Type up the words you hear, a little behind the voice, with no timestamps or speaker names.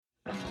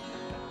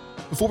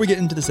Before we get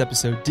into this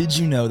episode, did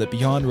you know that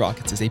Beyond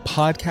Rockets is a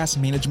podcast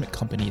management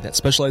company that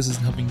specializes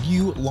in helping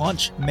you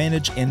launch,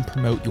 manage, and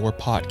promote your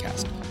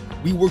podcast?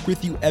 We work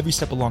with you every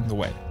step along the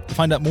way. To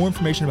find out more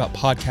information about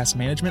podcast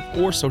management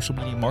or social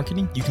media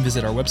marketing, you can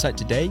visit our website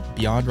today,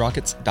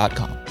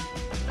 beyondrockets.com.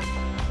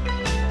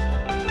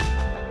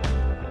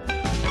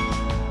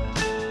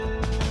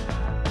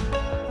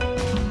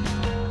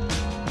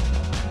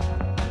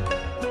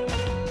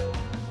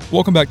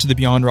 Welcome back to the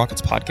Beyond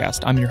Rockets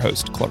podcast. I'm your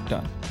host, Clark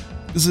Dunn.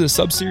 This is a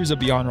sub-series of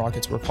Beyond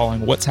Rockets we're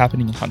calling What's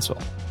Happening in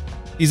Huntsville.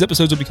 These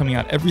episodes will be coming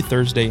out every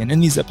Thursday, and in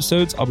these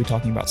episodes, I'll be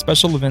talking about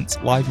special events,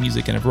 live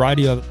music, and a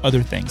variety of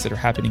other things that are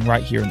happening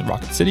right here in the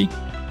Rocket City.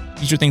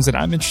 These are things that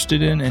I'm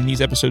interested in, and these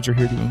episodes are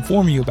here to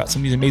inform you about some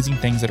of these amazing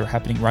things that are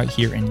happening right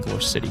here in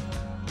your city.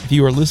 If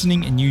you are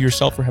listening and you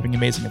yourself are having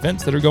amazing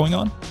events that are going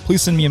on,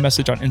 please send me a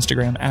message on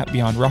Instagram at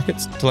Beyond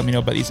Rockets to let me know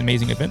about these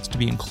amazing events to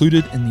be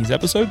included in these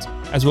episodes,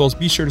 as well as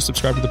be sure to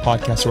subscribe to the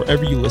podcast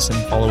wherever you listen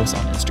and follow us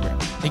on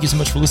Instagram. Thank you so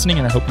much for listening,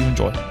 and I hope you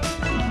enjoy.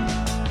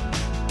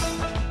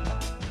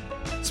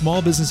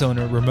 Small business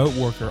owner, remote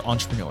worker,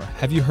 entrepreneur.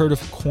 Have you heard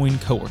of Coin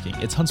Co-working?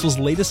 It's Huntsville's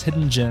latest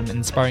hidden gem and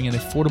inspiring an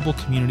affordable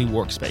community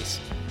workspace.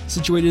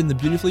 Situated in the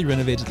beautifully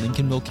renovated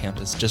Lincoln Mill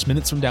campus, just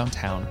minutes from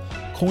downtown,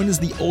 Coin is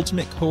the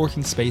ultimate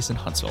co-working space in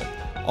Huntsville,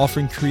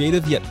 offering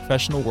creative yet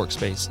professional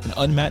workspace, an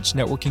unmatched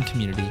networking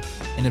community,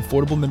 and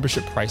affordable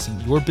membership pricing.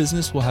 Your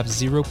business will have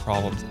zero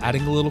problems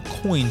adding a little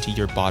coin to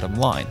your bottom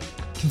line.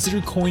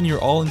 Consider Coin your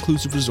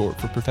all-inclusive resort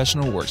for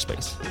professional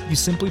workspace. You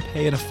simply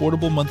pay an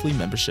affordable monthly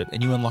membership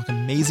and you unlock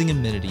amazing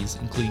amenities,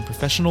 including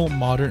professional,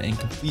 modern, and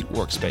complete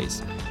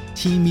workspace,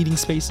 team meeting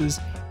spaces,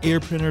 air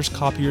printers,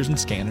 copiers, and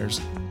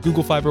scanners,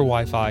 Google Fiber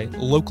Wi-Fi,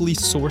 locally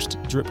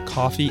sourced drip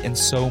coffee, and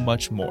so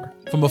much more.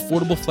 From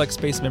affordable flex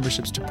space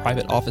memberships to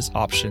private office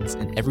options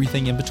and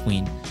everything in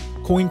between,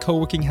 Coin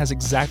Co-working has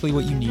exactly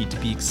what you need to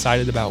be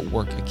excited about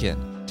work again.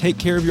 Take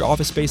care of your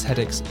office space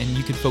headaches and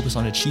you can focus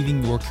on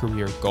achieving your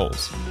career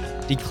goals.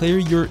 Declare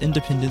your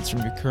independence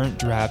from your current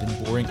drab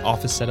and boring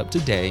office setup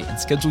today and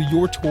schedule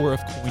your tour of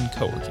Coin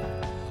Co-working.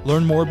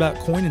 Learn more about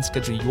Coin and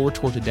schedule your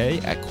tour today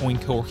at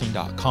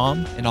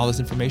coincoworking.com, and all this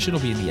information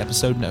will be in the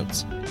episode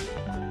notes.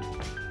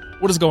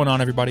 What is going on,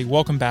 everybody?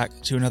 Welcome back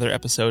to another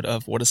episode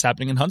of What is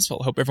Happening in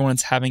Huntsville. Hope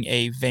everyone's having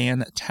a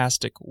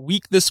fantastic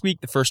week this week,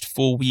 the first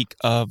full week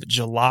of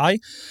July.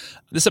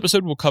 This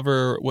episode will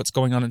cover what's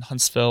going on in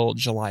Huntsville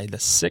July the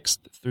 6th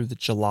through the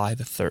July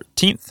the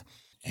 13th.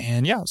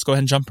 And yeah, let's go ahead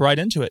and jump right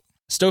into it.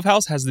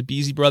 Stovehouse has the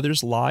Beasy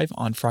Brothers live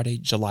on Friday,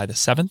 July the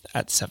 7th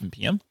at 7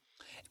 p.m.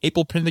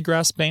 April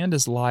Pendergrass Band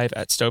is live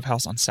at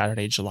Stovehouse on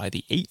Saturday, July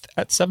the 8th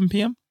at 7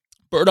 p.m.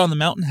 Bird on the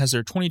Mountain has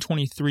their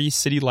 2023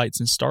 City Lights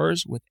and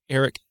Stars with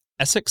Eric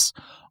Essex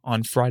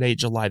on Friday,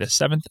 July the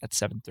 7th at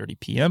 7:30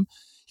 p.m.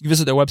 You can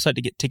visit their website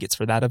to get tickets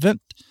for that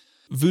event.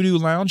 Voodoo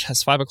Lounge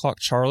has 5 O'Clock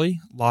Charlie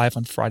live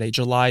on Friday,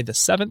 July the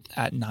 7th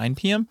at 9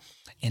 p.m.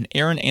 And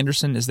Aaron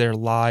Anderson is there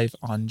live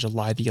on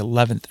July the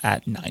 11th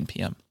at 9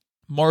 p.m.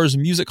 Mars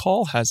Music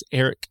Hall has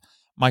Eric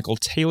Michael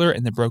Taylor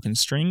and the Broken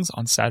Strings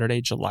on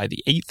Saturday, July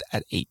the 8th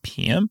at 8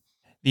 p.m.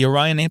 The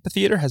Orion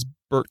Amphitheater has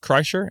Bert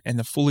Kreischer and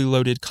the Fully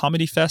Loaded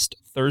Comedy Fest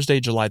Thursday,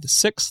 July the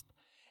 6th.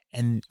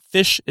 And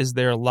Fish is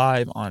there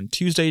live on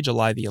Tuesday,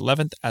 July the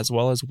 11th, as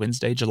well as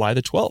Wednesday, July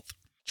the 12th.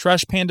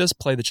 Trash Pandas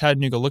play the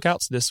Chattanooga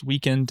Lookouts this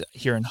weekend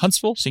here in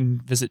Huntsville, so you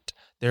can visit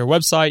their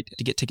website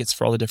to get tickets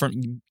for all the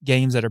different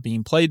games that are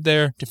being played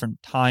there,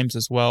 different times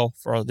as well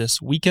for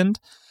this weekend.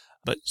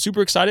 But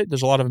super excited.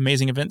 There's a lot of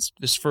amazing events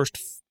this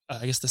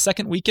the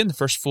second weekend, the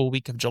first full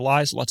week of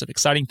July, so lots of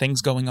exciting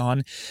things going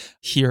on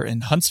here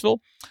in Huntsville.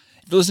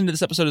 If you listen to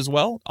this episode as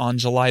well, on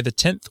July the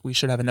 10th, we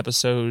should have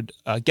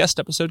a guest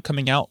episode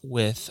coming out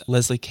with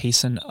Leslie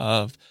Kaysen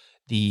of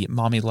the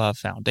Mommy Love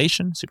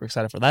Foundation. Super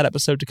excited for that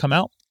episode to come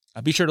out.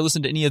 Be sure to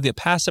listen to any of the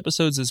past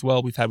episodes as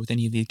well we've had with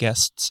any of the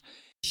guests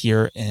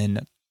here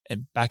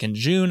back in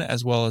June,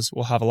 as well as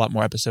we'll have a lot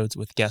more episodes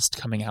with guests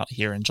coming out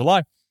here in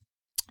July.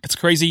 It's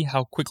crazy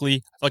how quickly, I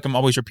feel like I'm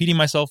always repeating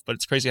myself, but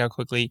it's crazy how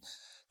quickly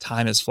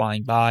time is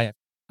flying by.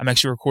 I'm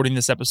actually recording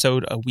this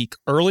episode a week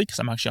early because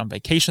I'm actually on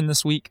vacation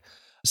this week.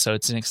 So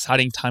it's an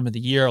exciting time of the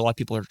year. A lot of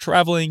people are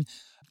traveling,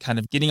 kind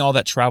of getting all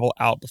that travel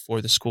out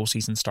before the school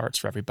season starts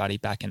for everybody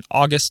back in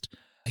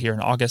here in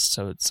August.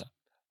 So it's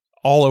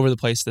all over the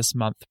place this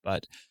month,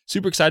 but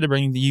super excited to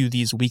bring you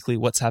these weekly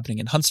What's Happening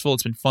in Huntsville.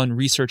 It's been fun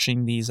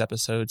researching these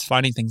episodes,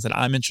 finding things that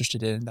I'm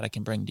interested in that I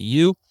can bring to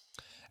you.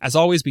 As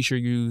always, be sure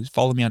you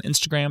follow me on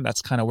Instagram.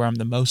 That's kind of where I'm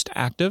the most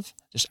active,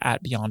 just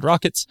at Beyond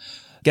Rockets.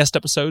 Guest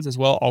episodes as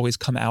well always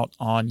come out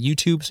on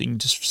YouTube, so you can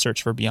just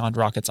search for Beyond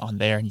Rockets on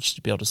there, and you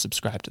should be able to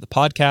subscribe to the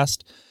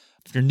podcast.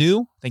 If you're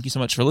new, thank you so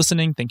much for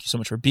listening. Thank you so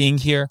much for being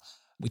here.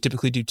 We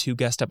typically do 2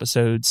 guest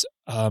episodes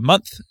a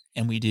month,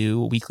 and we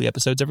do weekly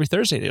episodes every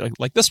Thursday,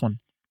 like this one.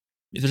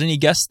 If there's any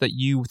guests that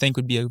you think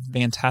would be a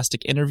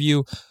fantastic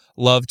interview,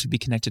 love to be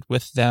connected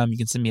with them. You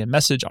can send me a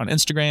message on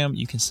Instagram.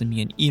 You can send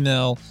me an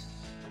email.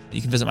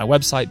 You can visit my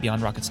website,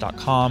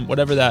 beyondrockets.com,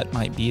 whatever that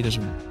might be. There's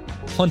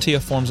plenty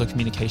of forms of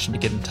communication to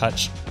get in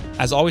touch.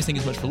 As always, thank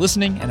you so much for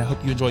listening, and I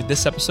hope you enjoyed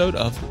this episode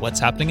of What's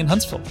Happening in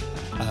Huntsville.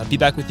 Be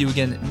back with you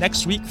again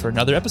next week for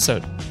another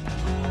episode.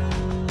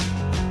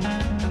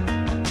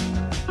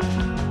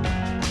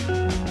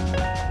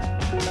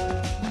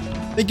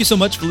 Thank you so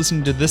much for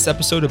listening to this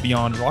episode of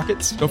Beyond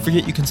Rockets. Don't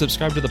forget you can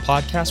subscribe to the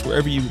podcast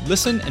wherever you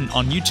listen and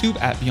on YouTube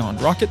at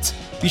Beyond Rockets.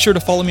 Be sure to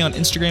follow me on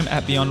Instagram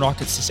at Beyond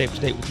Rockets to stay up to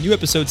date with new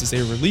episodes as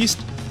they are released.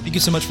 Thank you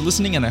so much for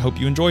listening, and I hope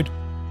you enjoyed.